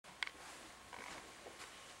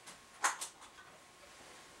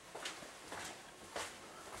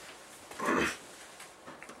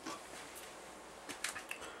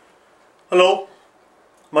Hello,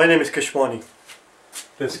 my name is Keshwani.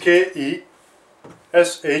 That's Keshwani,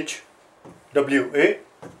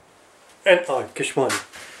 Keshwani.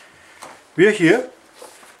 We are here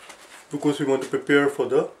because we want to prepare for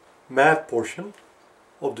the math portion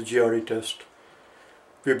of the GRE test.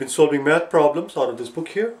 We have been solving math problems out of this book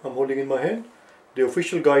here. I'm holding in my hand the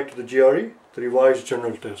official guide to the GRE, the revised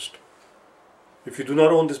general test. If you do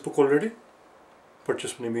not own this book already,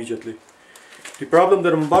 purchase one immediately. The problem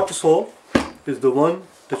that I'm about to solve is the one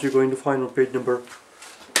that you're going to find on page number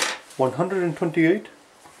 128,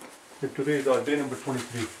 and today is our day number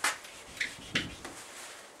 23.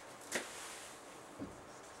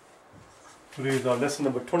 Today is our lesson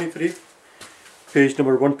number 23, page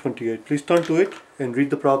number 128. Please turn to it and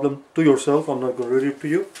read the problem to yourself. I'm not going to read it to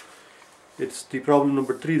you. It's the problem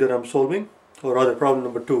number 3 that I'm solving, or rather problem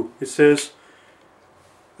number 2. It says,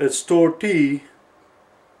 at store T,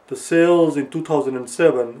 the sales in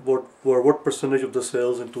 2007 were what percentage of the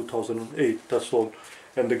sales in 2008? That's all.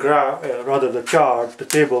 And the graph, the chart, the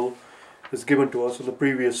table is given to us on the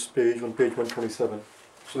previous page, on page 127.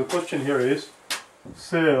 So the question here is,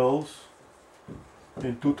 sales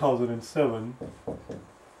in 2007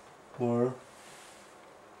 were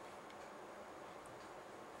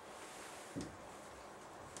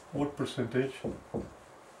what percentage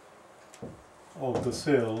of the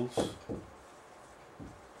sales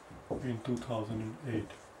in 2008.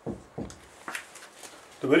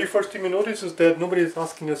 The very first thing you notice is that nobody is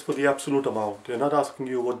asking us for the absolute amount. They're not asking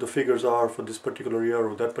you what the figures are for this particular year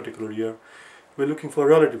or that particular year. We're looking for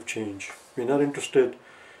relative change. We're not interested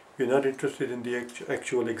in the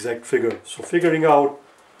actual exact figure. So figuring out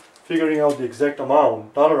the exact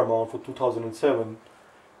amount, dollar amount for 2007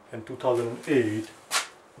 and 2008,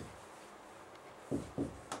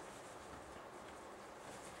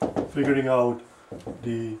 figuring out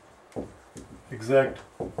the exact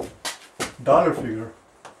dollar figure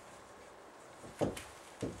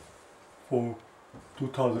for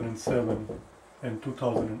 2007 and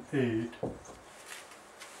 2008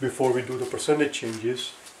 before we do the percentage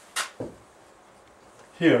changes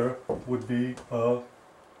here would be a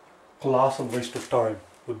colossal waste of time.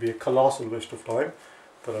 But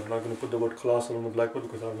I'm not going to put the word colossal on the blackboard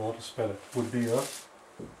because I don't know how to spell it. Would be a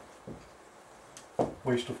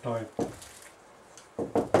waste of time.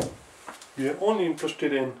 We are only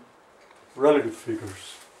interested in relative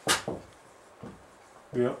figures.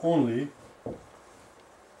 We are only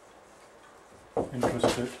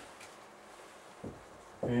interested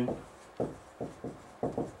in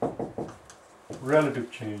relative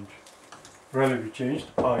change. Relative change,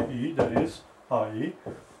 i.e.,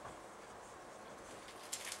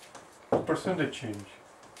 percentage change.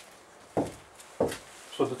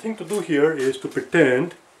 So the thing to do here is to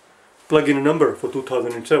plug in a number for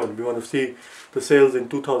 2007. We want to see the sales in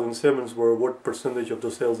 2007 were what percentage of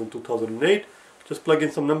the sales in 2008. Just plug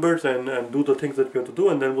in some numbers and do the things that we have to do,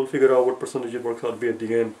 and then we'll figure out what percentage it works out to be at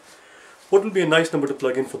the end. What will be a nice number to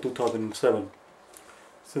plug in for 2007?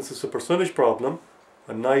 Since it's a percentage problem,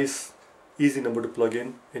 a nice easy number to plug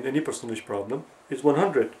in any percentage problem is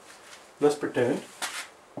 100. Let's pretend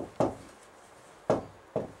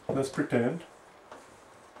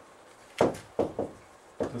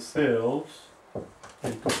the sales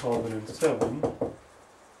in 2007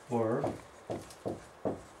 were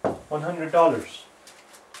 $100.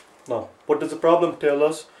 Now, what does the problem tell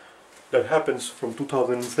us that happens from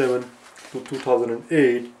 2007 to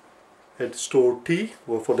 2008 at store T?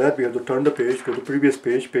 Well, for that we have to turn the page, go to the previous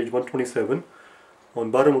page, page 127.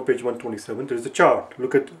 On bottom of page 127 there is a chart.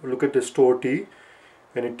 Look at the store T,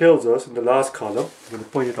 and it tells us in the last column, I'm going to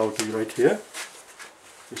point it out to you right here,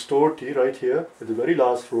 the store T right here at the very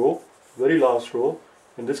last row,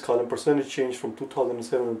 in this column, percentage change from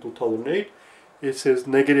 2007 and 2008, it says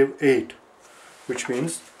 -8, which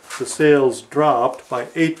means the sales dropped by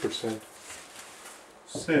 8%.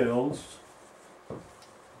 Sales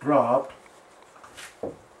dropped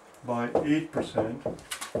by 8%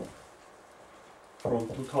 from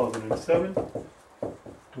 2007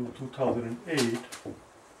 to 2008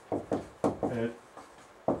 at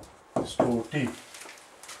store T.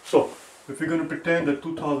 So, if we're going to pretend that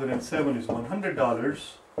 2007 is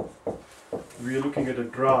 $100, we are looking at a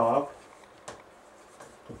drop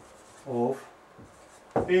of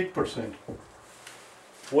 8%.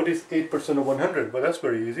 What is 8% of 100? Well, that's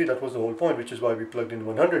very easy. That was the whole point, which is why we plugged in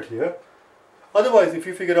 100 here. Otherwise, if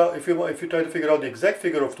you try to figure out the exact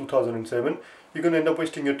figure of 2007, you're going to end up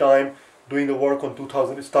wasting your time doing the work on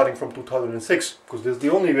starting from 2006, because this is the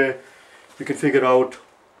only way we can figure out.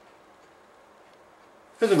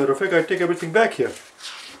 As a matter of fact, I take everything back here.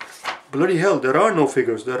 Bloody hell, there are no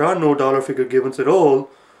figures. There are no dollar figure givens at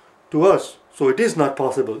all to us. So it is not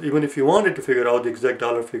possible. Even if you wanted to figure out the exact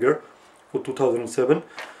dollar figure for 2007,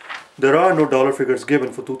 there are no dollar figures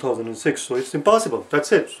given for 2006, so it's impossible.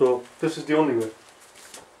 That's it. So this is the only way.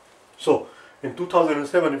 So in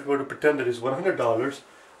 2007, if you were to pretend that it's $100,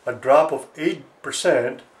 a drop of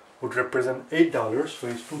 8% would represent $8. So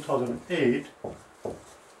it's 2008,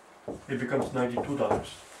 it becomes $92.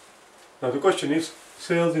 Now the question is,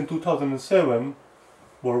 sales in 2007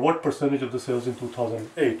 were what percentage of the sales in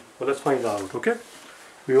 2008? Well, let's find out, okay?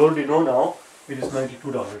 We already know now it is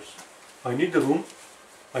 $92. I need the room,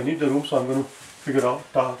 so I'm going to figure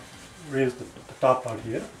out, raise the top part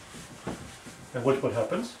here, and watch what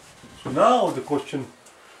happens. So now the question,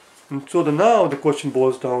 now the question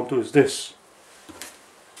boils down to is this.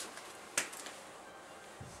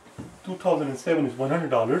 2007 is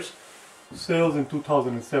 $100, sales in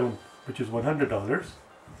 2007, which is $100.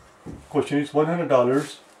 Question is,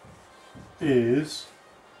 $100 is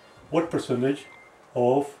what percentage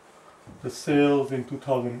of the sales in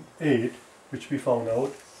 2008, which we found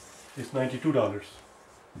out is $92.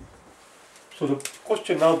 So the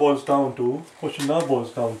question now boils down to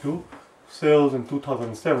sales in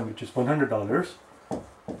 2007, which is $100,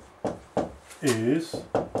 is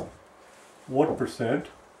what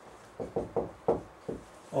percent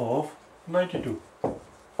of 92?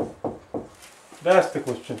 That's the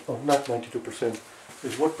question. Oh, not 92%.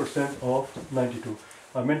 Is what percent of 92?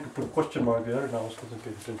 I meant to put a question mark there and I wasn't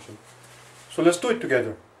paying attention. So let's do it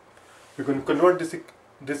together. We're going to convert this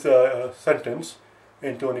sentence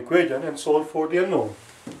into an equation and solve for the unknown.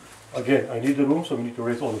 Again, I need the room, so we need to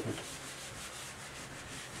erase all of it.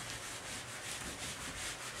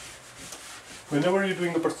 Whenever you're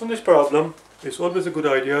doing a percentage problem, it's always a good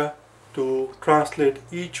idea to translate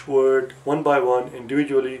each word one by one,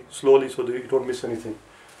 individually, slowly, so that you don't miss anything.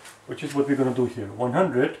 Which is what we're going to do here.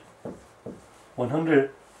 100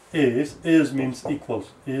 is means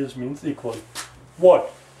equals. Is means equal.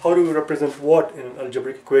 What? How do we represent what in an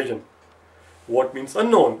algebraic equation? What means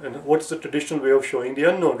unknown, and what's the traditional way of showing the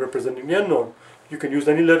unknown, representing the unknown? You can use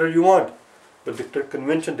any letter you want, but the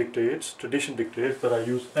convention dictates, tradition dictates that I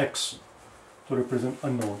use X to represent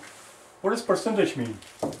unknown. What does percentage mean?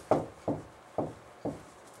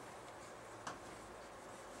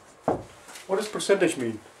 What does percentage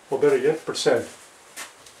mean? Or better yet, percent.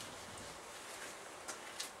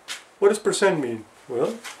 What does percent mean?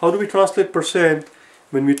 Well, how do we translate percent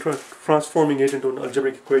when we transforming it into an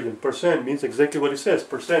algebraic equation? Percent means exactly what it says.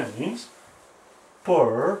 Percent means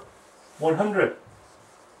per 100.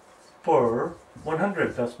 Per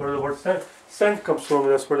 100. That's where the word cent comes from.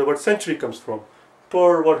 That's where the word century comes from.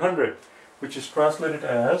 Per 100, which is translated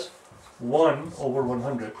as 1 over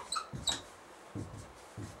 100.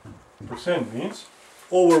 Percent means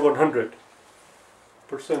over 100.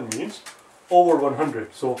 Percent means over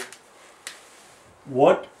 100. So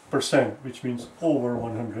what percent, which means over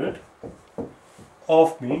 100,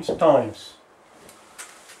 of means times.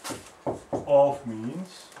 Of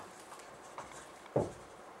means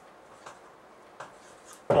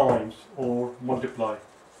times or multiply.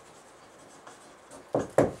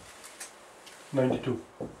 92.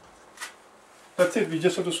 That's it. We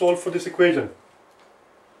just have to solve for this equation.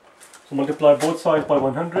 So multiply both sides by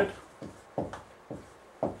 100.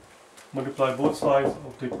 Multiply both sides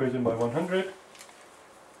of the equation by 100.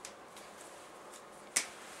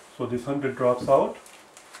 So this 100 drops out.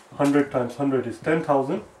 100 times 100 is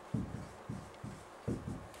 10,000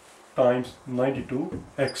 times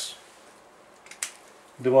 92x.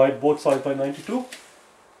 Divide both sides by 92.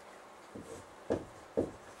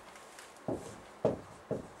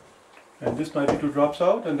 And this 92 drops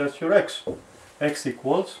out, and that's your x. X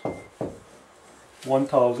equals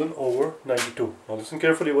 1000 over 92. Now listen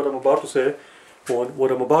carefully what I'm about to say.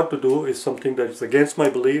 What I'm about to do is something that is against my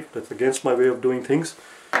belief, that's against my way of doing things.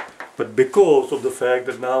 But because of the fact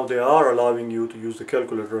that now they are allowing you to use the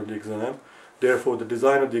calculator on the exam, therefore the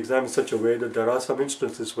design of the exam is such a way that there are some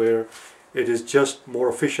instances where it is just more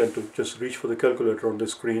efficient to just reach for the calculator on the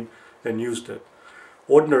screen and use that.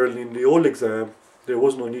 Ordinarily in the old exam, there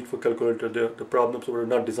was no need for calculator. The problems were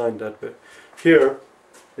not designed that way. Here,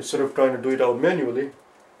 instead of trying to do it out manually,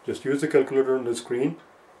 just use the calculator on the screen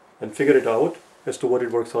and figure it out as to what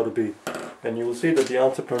it works out to be. And you will see that the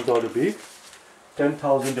answer turns out to be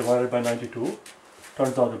 10,000 divided by 92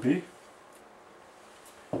 turns out to be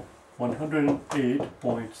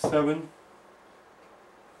 108.7,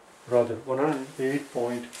 rather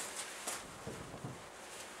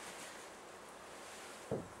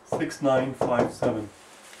 108.6957.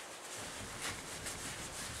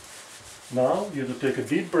 Now you have to take a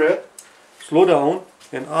deep breath, slow down,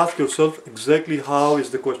 and ask yourself exactly how is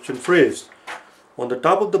the question phrased. On the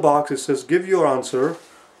top of the box it says give your answer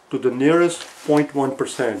to the nearest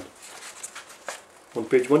 0.1%. On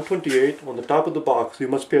page 128, on the top of the box, you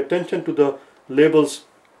must pay attention to the labels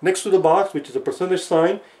next to the box, which is a percentage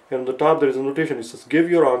sign, and on the top there is a notation. It says give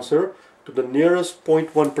your answer to the nearest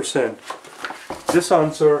 0.1%. This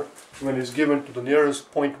answer, when it's given to the nearest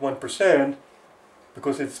 0.1%,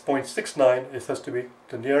 because it's 0.69, it has to be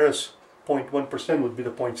the nearest 0.1% would be the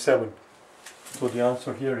 0.7. So the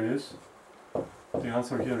answer here is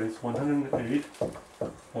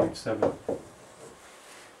 108.7.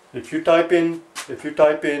 If you type in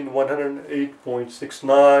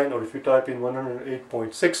 108.69 or if you type in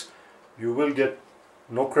 108.6, you will get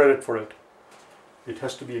no credit for it. It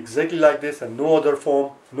has to be exactly like this, and no other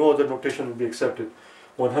form, no other notation will be accepted.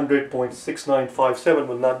 100.6957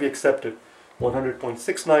 will not be accepted.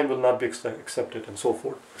 100.69 will not be accepted, and so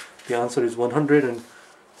forth. The answer is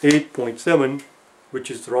 108.7,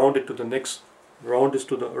 which is rounded to the next, rounded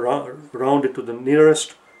to the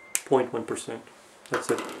nearest 0.1%.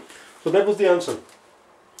 That's it. So that was the answer.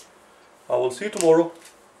 I will see you tomorrow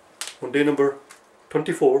on day number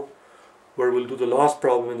 24, where we'll do the last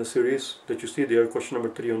problem in the series that you see there, question number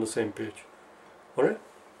 3 on the same page. Alright?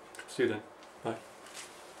 See you then.